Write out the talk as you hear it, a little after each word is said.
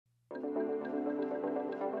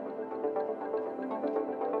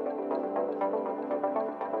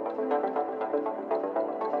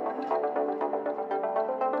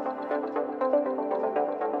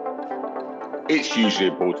It's hugely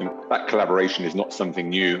important. That collaboration is not something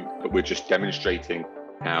new, but we're just demonstrating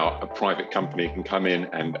how a private company can come in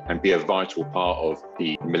and be a vital part of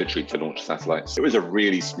the military to launch satellites. It was a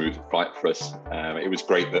really smooth flight for us. It was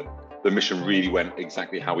great that the mission really went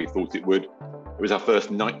exactly how we thought it would. It was our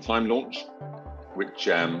first nighttime launch, which,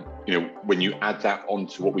 when you add that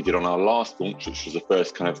onto what we did on our last launch, which was the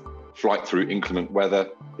first kind of flight through inclement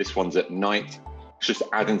weather, this one's at night. It's just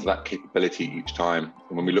adding to that capability each time.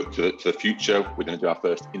 And when we look to the future, we're going to do our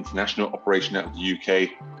first international operation out of the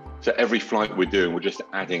UK. So every flight we're doing, we're just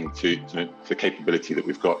adding to the capability that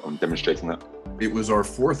we've got on demonstrating that. It was our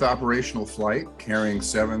fourth operational flight, carrying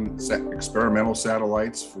 7 experimental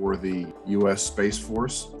satellites for the U.S. Space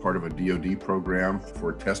Force, part of a DoD program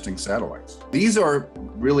for testing satellites. These are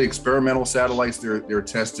really experimental satellites. They're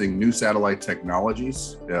testing new satellite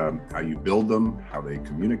technologies, how you build them, how they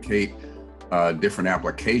communicate, different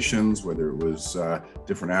applications, whether it was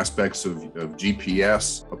different aspects of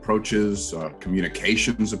GPS approaches,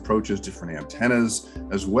 communications approaches, different antennas,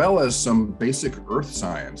 as well as some basic Earth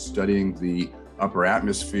science, studying the upper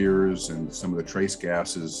atmospheres and some of the trace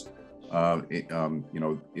gases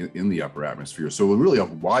in the upper atmosphere. So really a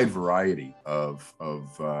wide variety of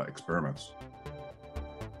experiments.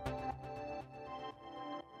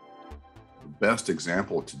 The best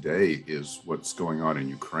example today is what's going on in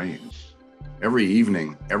Ukraine. Every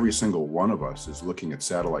evening, every single one of us is looking at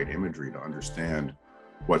satellite imagery to understand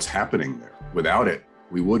what's happening there. Without it,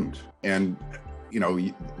 we wouldn't. And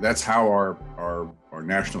that's how our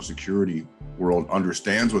national security world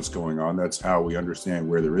understands what's going on. That's how we understand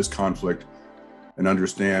where there is conflict and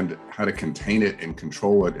understand how to contain it and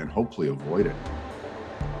control it and hopefully avoid it.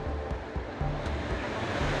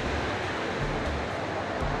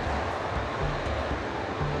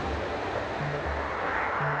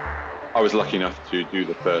 I was lucky enough to do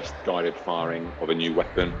the first guided firing of a new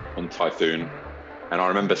weapon on Typhoon. And I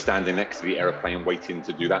remember standing next to the aeroplane waiting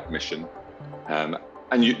to do that mission. And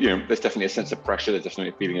there's definitely a sense of pressure. There's definitely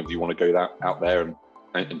a feeling of you want to go out there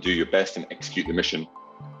and do your best and execute the mission.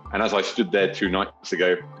 And as I stood there 2 nights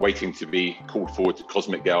ago, waiting to be called forward to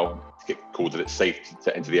Cosmic Gal, to get called that it's safe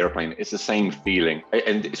to enter the aeroplane, it's the same feeling.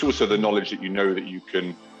 And it's also the knowledge that you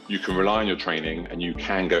can rely on your training and you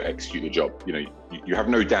can go execute the job. You have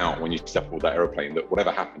no doubt when you step aboard that aeroplane that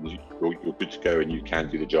whatever happens, you're good to go and you can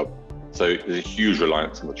do the job. So there's a huge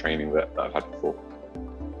reliance on the training that I've had before.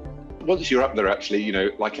 Once you're up there, actually,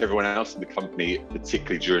 like everyone else in the company,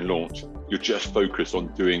 particularly during launch, you're just focused on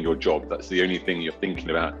doing your job. That's the only thing you're thinking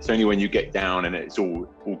about. It's only when you get down and it's all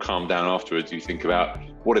calmed down afterwards, you think about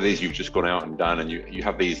what it is you've just gone out and done, and you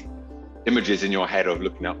have these images in your head of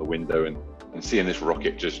looking out the window and seeing this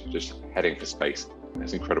rocket just heading for space.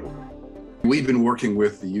 It's incredible. We've been working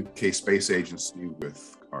with the UK Space Agency,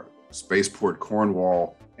 with our spaceport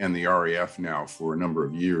Cornwall and the RAF now for a number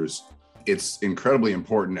of years. It's incredibly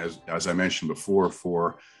important, as I mentioned before,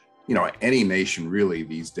 for any nation really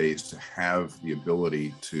these days to have the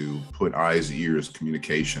ability to put eyes, ears,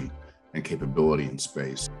 communication, and capability in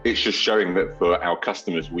space. It's just showing that for our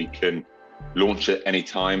customers, we can launch at any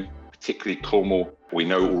time. Particularly Cornwall, we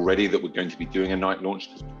know already that we're going to be doing a night launch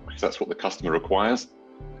because that's what the customer requires.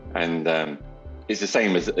 And it's the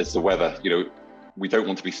same as the weather. We don't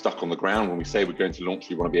want to be stuck on the ground. When we say we're going to launch,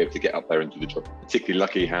 we want to be able to get up there and do the job. Particularly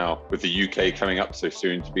lucky how with the UK coming up so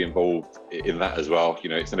soon to be involved in that as well.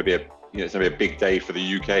 It's going to be a big day for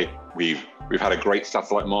the UK. We've had a great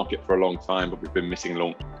satellite market for a long time, but we've been missing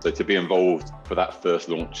launch. So to be involved for that first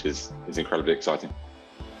launch is incredibly exciting.